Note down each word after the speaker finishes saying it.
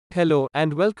Hello,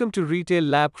 and welcome to Retail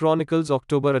Lab Chronicles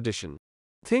October edition.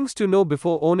 Things to know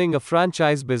before owning a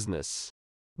franchise business.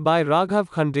 By Raghav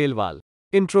Khandelwal.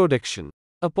 Introduction.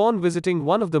 Upon visiting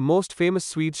one of the most famous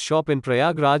sweets shop in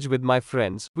Prayagraj with my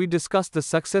friends, we discussed the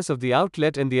success of the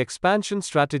outlet and the expansion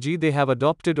strategy they have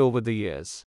adopted over the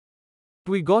years.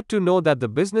 We got to know that the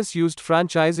business used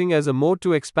franchising as a mode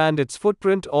to expand its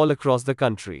footprint all across the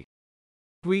country.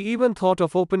 We even thought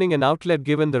of opening an outlet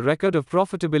given the record of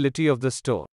profitability of the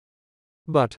store.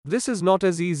 But this is not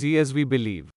as easy as we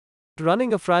believe.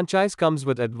 Running a franchise comes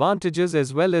with advantages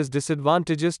as well as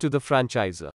disadvantages to the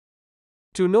franchisor.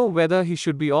 To know whether he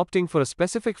should be opting for a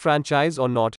specific franchise or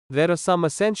not, there are some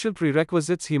essential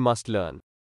prerequisites he must learn.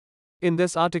 In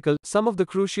this article, some of the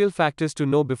crucial factors to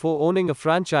know before owning a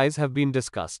franchise have been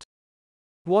discussed.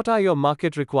 What are your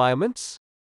market requirements?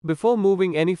 Before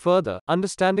moving any further,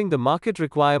 understanding the market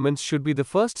requirements should be the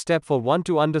first step for one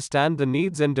to understand the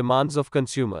needs and demands of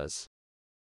consumers.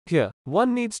 Here,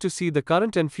 one needs to see the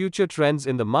current and future trends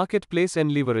in the marketplace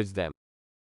and leverage them.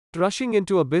 Rushing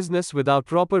into a business without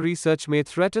proper research may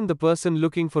threaten the person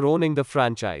looking for owning the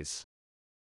franchise.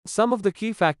 Some of the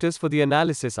key factors for the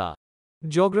analysis are: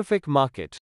 geographic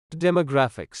market,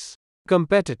 demographics,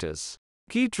 competitors,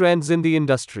 key trends in the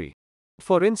industry.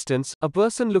 For instance, a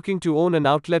person looking to own an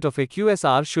outlet of a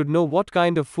QSR should know what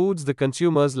kind of foods the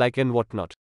consumers like and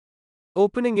whatnot.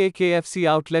 Opening a KFC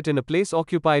outlet in a place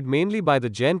occupied mainly by the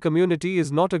Jain community is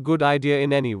not a good idea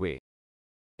in any way.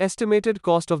 Estimated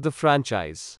cost of the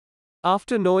franchise.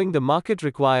 After knowing the market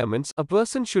requirements, a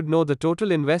person should know the total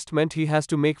investment he has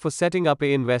to make for setting up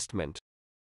a investment.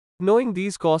 Knowing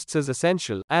these costs is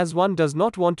essential, as one does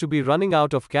not want to be running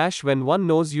out of cash when one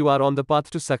knows you are on the path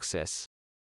to success.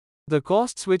 The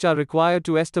costs which are required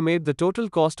to estimate the total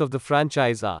cost of the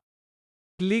franchise are: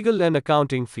 legal and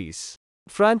accounting fees,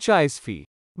 franchise fee,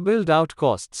 build-out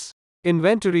costs,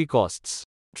 inventory costs,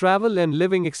 travel and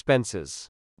living expenses,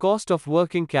 cost of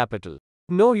working capital.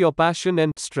 Know your passion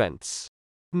and strengths.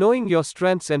 Knowing your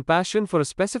strengths and passion for a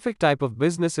specific type of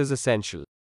business is essential.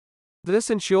 This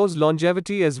ensures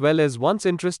longevity as well as one's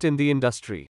interest in the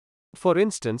industry. For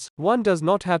instance, one does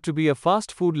not have to be a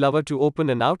fast food lover to open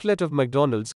an outlet of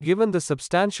McDonald's, given the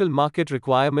substantial market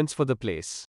requirements for the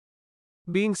place.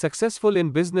 Being successful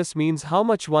in business means how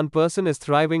much one person is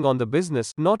thriving on the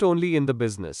business, not only in the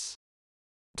business.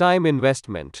 Time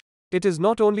investment. It is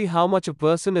not only how much a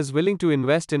person is willing to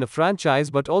invest in a franchise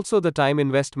but also the time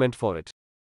investment for it.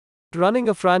 Running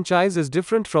a franchise is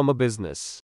different from a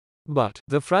business. But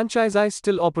the franchisee is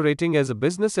still operating as a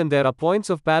business and there are points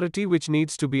of parity which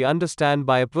needs to be understood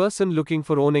by a person looking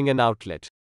for owning an outlet.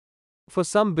 For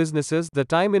some businesses, the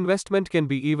time investment can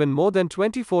be even more than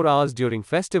 24 hours during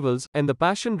festivals, and the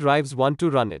passion drives one to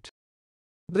run it.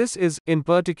 This is, in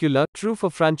particular, true for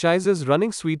franchises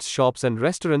running sweets shops and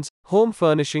restaurants, home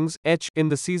furnishings, in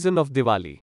the season of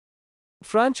Diwali.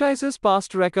 Franchises'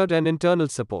 past record and internal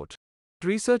support.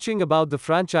 Researching about the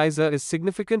franchisor is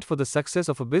significant for the success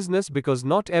of a business because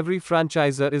not every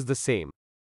franchisor is the same.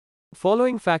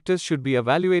 Following factors should be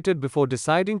evaluated before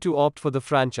deciding to opt for the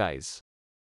franchise.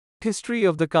 History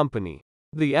of the company.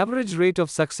 The average rate of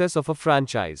success of a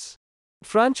franchise.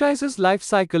 Franchise's life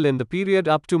cycle in the period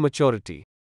up to maturity.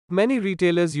 Many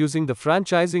retailers using the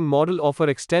franchising model offer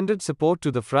extended support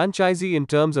to the franchisee in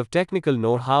terms of technical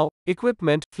know-how,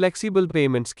 equipment, flexible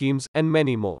payment schemes, and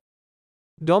many more.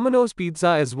 Domino's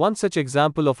Pizza is one such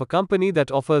example of a company that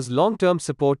offers long-term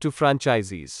support to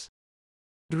franchisees.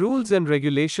 Rules and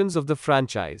regulations of the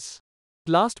franchise.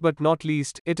 Last but not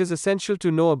least, it is essential to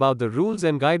know about the rules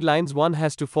and guidelines one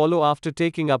has to follow after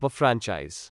taking up a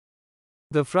franchise.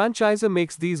 The franchisor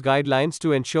makes these guidelines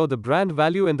to ensure the brand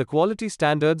value and the quality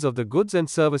standards of the goods and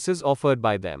services offered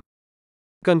by them.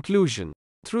 Conclusion.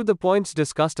 Through the points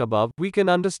discussed above, we can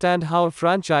understand how a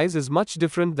franchise is much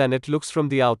different than it looks from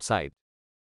the outside.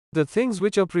 The things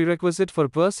which are prerequisite for a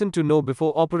person to know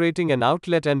before operating an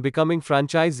outlet and becoming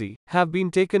franchisee have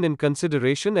been taken in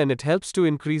consideration, and it helps to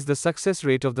increase the success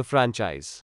rate of the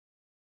franchise.